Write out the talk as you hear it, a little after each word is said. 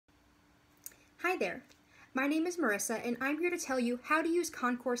Hi there, my name is Marissa and I'm here to tell you how to use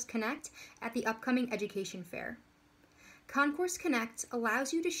Concourse Connect at the upcoming education fair. Concourse Connect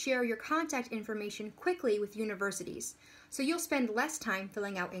allows you to share your contact information quickly with universities, so you'll spend less time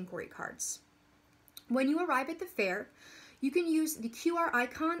filling out inquiry cards. When you arrive at the fair, you can use the QR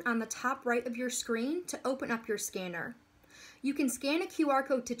icon on the top right of your screen to open up your scanner. You can scan a QR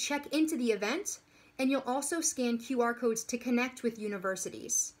code to check into the event, and you'll also scan QR codes to connect with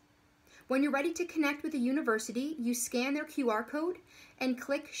universities. When you're ready to connect with a university, you scan their QR code and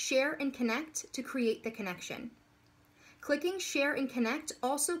click Share and Connect to create the connection. Clicking Share and Connect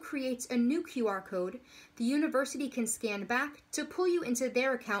also creates a new QR code the university can scan back to pull you into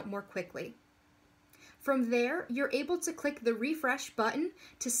their account more quickly. From there, you're able to click the Refresh button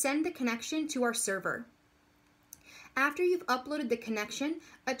to send the connection to our server. After you've uploaded the connection,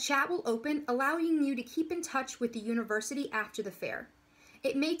 a chat will open allowing you to keep in touch with the university after the fair.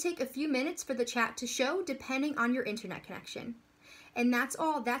 It may take a few minutes for the chat to show depending on your internet connection. And that's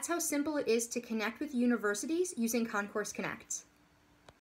all. That's how simple it is to connect with universities using Concourse Connect.